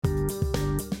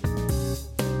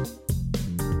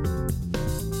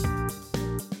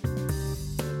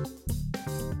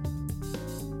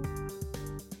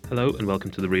Hello and welcome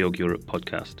to the Reorg Europe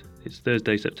podcast. It's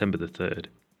Thursday, September the 3rd.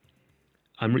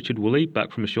 I'm Richard Woolley,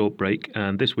 back from a short break,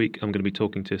 and this week I'm going to be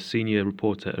talking to senior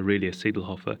reporter Aurelia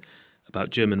Siedelhofer about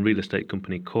German real estate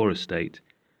company Corestate.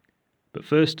 But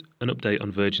first, an update on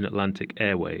Virgin Atlantic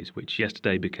Airways, which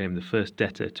yesterday became the first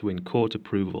debtor to win court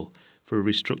approval for a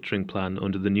restructuring plan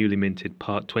under the newly minted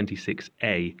Part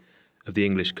 26A of the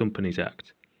English Companies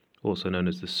Act, also known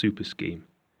as the Super Scheme.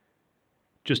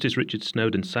 Justice Richard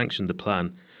Snowden sanctioned the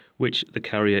plan, which the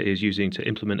carrier is using to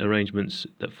implement arrangements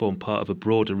that form part of a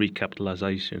broader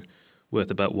recapitalisation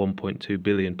worth about £1.2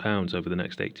 billion over the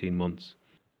next 18 months.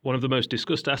 One of the most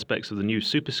discussed aspects of the new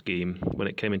super scheme, when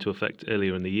it came into effect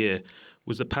earlier in the year,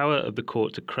 was the power of the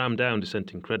court to cram down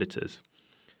dissenting creditors.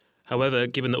 However,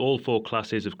 given that all four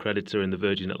classes of creditor in the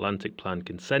Virgin Atlantic plan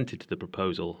consented to the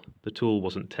proposal, the tool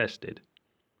wasn't tested.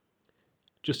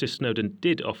 Justice Snowden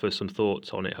did offer some thoughts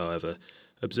on it, however,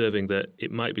 observing that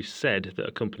it might be said that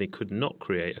a company could not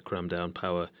create a cram-down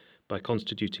power by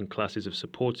constituting classes of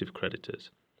supportive creditors,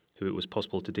 who it was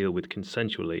possible to deal with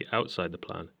consensually outside the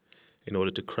plan, in order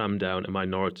to cram down a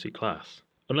minority class.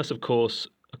 Unless, of course,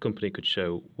 a company could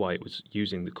show why it was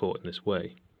using the court in this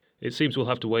way. It seems we'll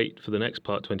have to wait for the next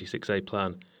Part 26A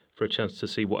plan for a chance to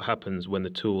see what happens when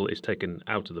the tool is taken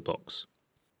out of the box.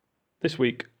 This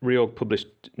week, Reorg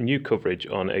published new coverage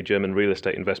on a German real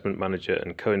estate investment manager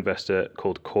and co-investor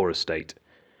called Corestate.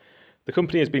 The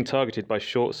company has been targeted by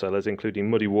short sellers, including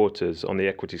Muddy Waters on the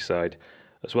equity side,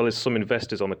 as well as some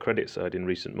investors on the credit side in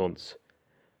recent months.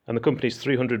 And the company's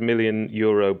 €300 million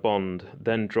bond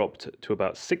then dropped to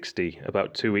about 60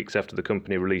 about 2 weeks after the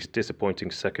company released disappointing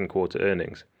second quarter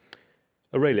earnings.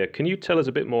 Aurelia, can you tell us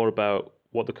a bit more about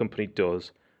what the company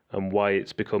does and why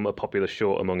it's become a popular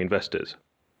short among investors?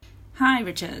 Hi,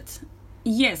 Richard.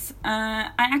 Yes,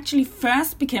 I actually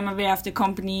first became aware of the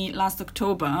company last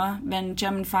October when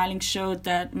German filings showed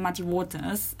that Muddy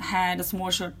Waters had a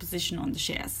small short position on the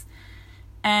shares.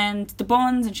 And the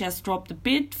bonds and shares dropped a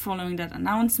bit following that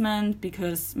announcement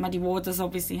because Muddy Waters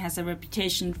obviously has a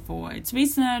reputation for its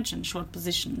research and short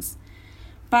positions.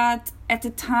 But at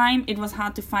the time, it was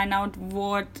hard to find out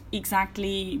what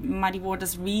exactly Muddy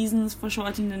Waters' reasons for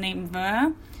shorting the name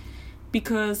were,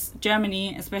 because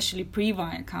Germany, especially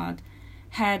pre-Wirecard,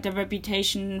 had a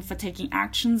reputation for taking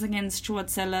actions against short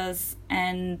sellers,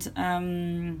 and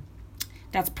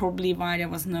that's probably why there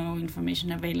was no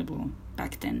information available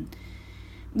back then.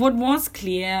 What was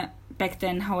clear back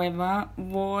then, however,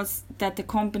 was that the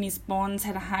company's bonds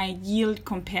had a high yield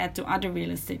compared to other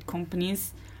real estate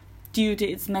companies due to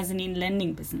its mezzanine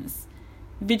lending business,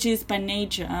 which is by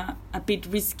nature a bit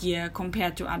riskier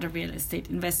compared to other real estate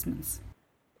investments.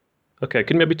 Okay,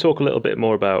 can you maybe talk a little bit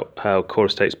more about how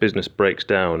Corestate's business breaks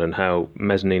down and how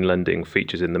mezzanine lending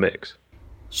features in the mix?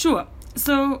 Sure.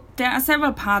 So there are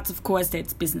several parts of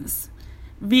Corestate's business.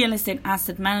 Real estate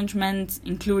asset management,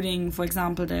 including, for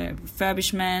example, the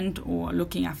refurbishment or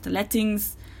looking after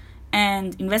lettings,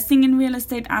 and investing in real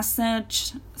estate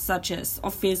assets such as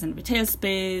office and retail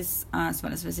space, as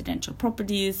well as residential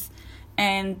properties.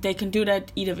 And they can do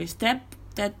that either with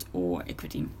debt or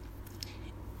equity.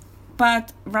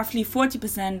 But roughly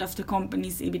 40% of the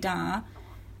company's EBITDA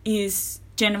is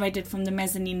generated from the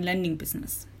mezzanine lending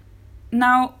business.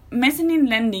 Now, mezzanine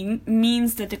lending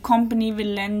means that the company will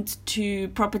lend to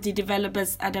property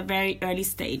developers at a very early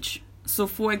stage. So,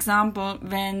 for example,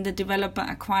 when the developer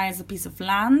acquires a piece of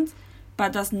land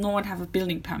but does not have a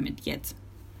building permit yet.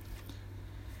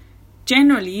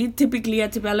 Generally, typically a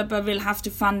developer will have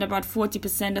to fund about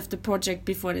 40% of the project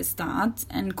before they start,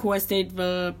 and Corestate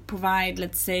will provide,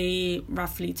 let's say,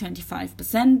 roughly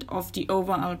 25% of the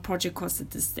overall project cost at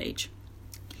this stage.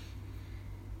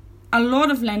 A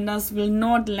lot of lenders will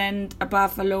not lend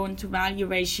above a loan-to-value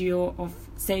ratio of,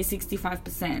 say,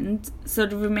 65%, so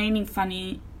the remaining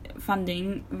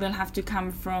funding will have to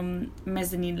come from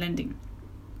mezzanine lending.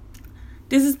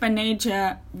 This is by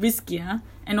nature riskier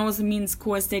and also means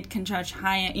Corestate can charge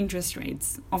higher interest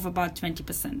rates of about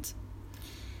 20%.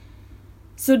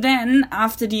 So then,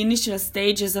 after the initial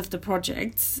stages of the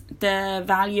projects, the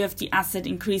value of the asset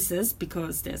increases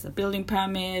because there's a building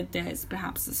permit, there is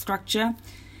perhaps a structure,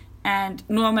 and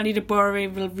normally the borrower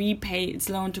will repay its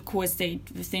loan to Corestate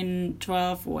within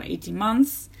 12 or 18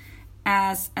 months,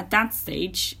 as at that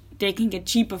stage they can get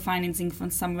cheaper financing from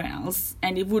somewhere else,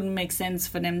 and it wouldn't make sense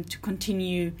for them to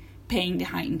continue paying the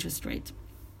high interest rate.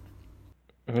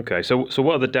 Okay, so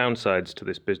what are the downsides to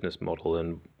this business model,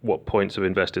 and what points have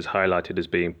investors highlighted as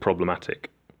being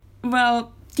problematic?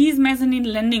 Well, these mezzanine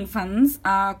lending funds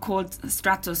are called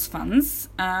Stratos funds,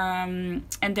 and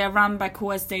they're run by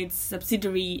Corestate's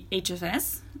subsidiary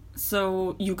HFS.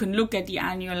 So you can look at the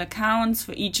annual accounts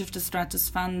for each of the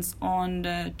Stratos funds on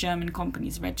the German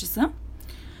companies register.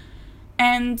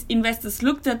 And investors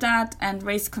looked at that and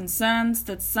raised concerns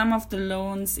that some of the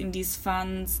loans in these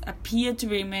funds appear to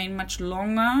remain much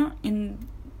longer in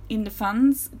the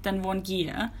funds than 1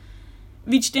 year,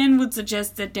 which then would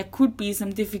suggest that there could be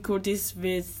some difficulties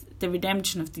with the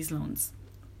redemption of these loans.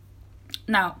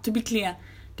 Now, to be clear,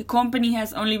 the company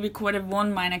has only recorded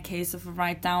one minor case of a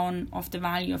write-down of the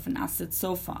value of an asset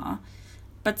so far,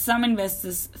 but some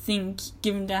investors think,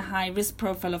 given the high risk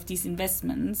profile of these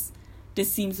investments,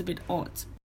 this seems a bit odd.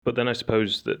 But then I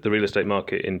suppose that the real estate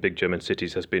market in big German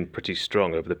cities has been pretty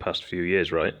strong over the past few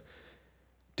years, right?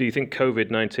 Do you think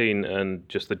COVID-19 and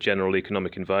just the general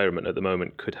economic environment at the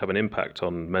moment could have an impact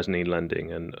on mezzanine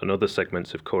lending and other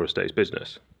segments of Core Estate's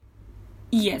business?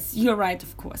 Yes, you're right,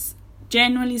 of course.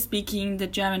 Generally speaking, the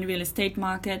German real estate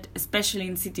market, especially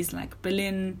in cities like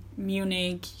Berlin,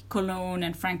 Munich, Cologne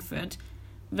and Frankfurt,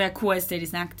 where Core Estate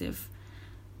is active,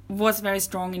 was very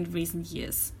strong in recent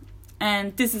years.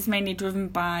 And this is mainly driven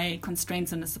by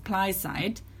constraints on the supply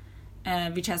side,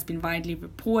 which has been widely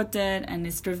reported and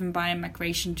is driven by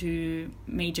migration to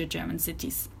major German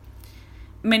cities.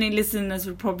 Many listeners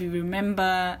will probably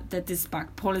remember that this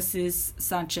sparked policies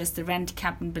such as the rent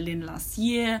cap in Berlin last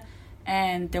year,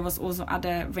 and there was also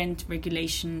other rent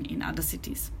regulation in other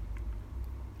cities.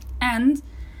 And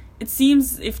it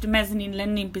seems as if the mezzanine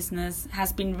lending business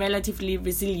has been relatively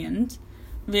resilient,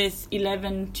 with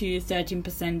 11 to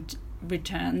 13%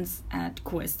 returns at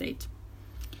Core Estate.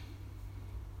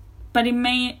 But in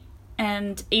May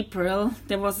and April,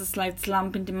 there was a slight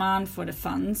slump in demand for the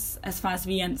funds, as far as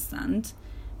we understand,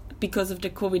 because of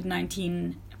the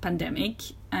COVID-19 pandemic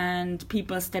and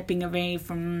people stepping away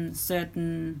from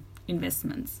certain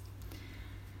investments.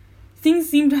 Things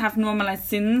seem to have normalized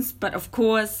since, but of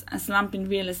course, a slump in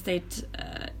real estate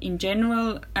in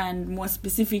general and more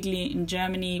specifically in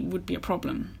Germany would be a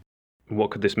problem.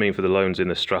 What could this mean for the loans in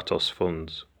the Stratos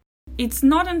funds? It's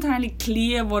not entirely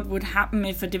clear what would happen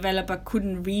if a developer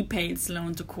couldn't repay its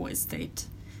loan to Core Estate.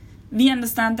 We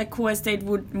understand that Core Estate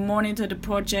would monitor the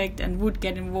project and would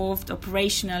get involved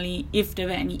operationally if there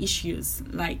were any issues,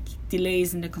 like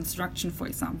delays in the construction, for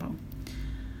example.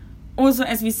 Also,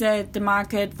 as we said, the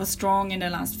market was strong in the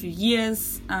last few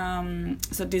years,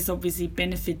 so this obviously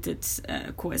benefited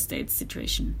Core Estate's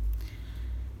situation.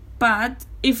 But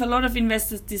if a lot of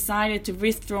investors decided to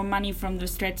withdraw money from the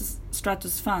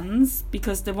Stratos funds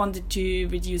because they wanted to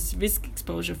reduce risk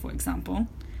exposure, for example,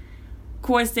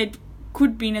 Core Estate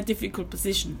could be in a difficult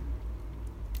position.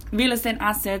 Real estate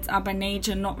assets are by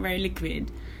nature not very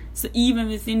liquid, so even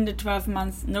within the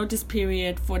 12-month notice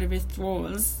period for the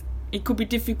withdrawals, it could be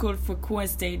difficult for Core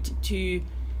Estate to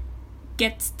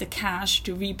get the cash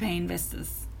to repay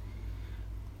investors.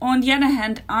 On the other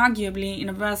hand, arguably in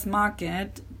a worse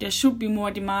market, there should be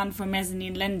more demand for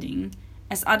mezzanine lending,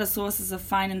 as other sources of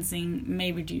financing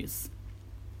may reduce.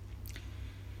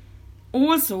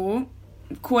 Also,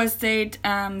 Core Estate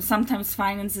sometimes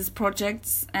finances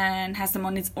projects and has them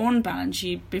on its own balance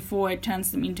sheet before it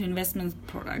turns them into investment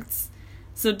products.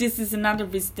 So this is another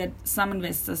risk that some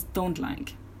investors don't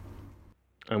like.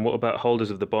 And what about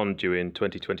holders of the bond due in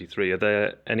 2023? Are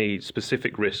there any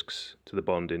specific risks to the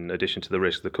bond in addition to the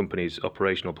risk the company's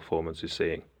operational performance is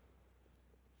seeing?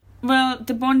 Well,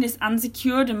 the bond is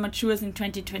unsecured and matures in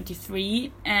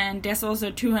 2023, and there's also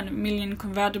a 200 million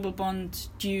convertible bond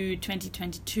due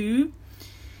 2022.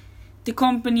 The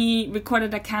company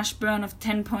recorded a cash burn of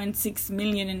 10.6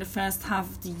 million in the first half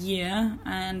of the year,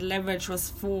 and leverage was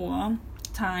 4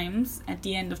 times at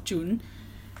the end of June.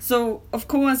 So, of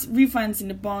course, refinancing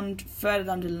the bond further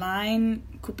down the line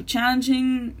could be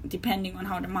challenging, depending on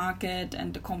how the market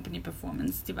and the company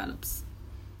performance develops.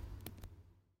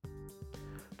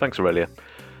 Thanks, Aurelia.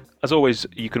 As always,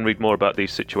 you can read more about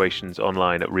these situations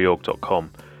online at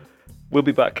reorg.com. We'll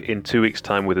be back in 2 weeks'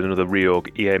 time with another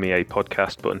Reorg EMEA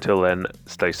podcast, but until then,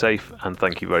 stay safe and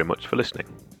thank you very much for listening.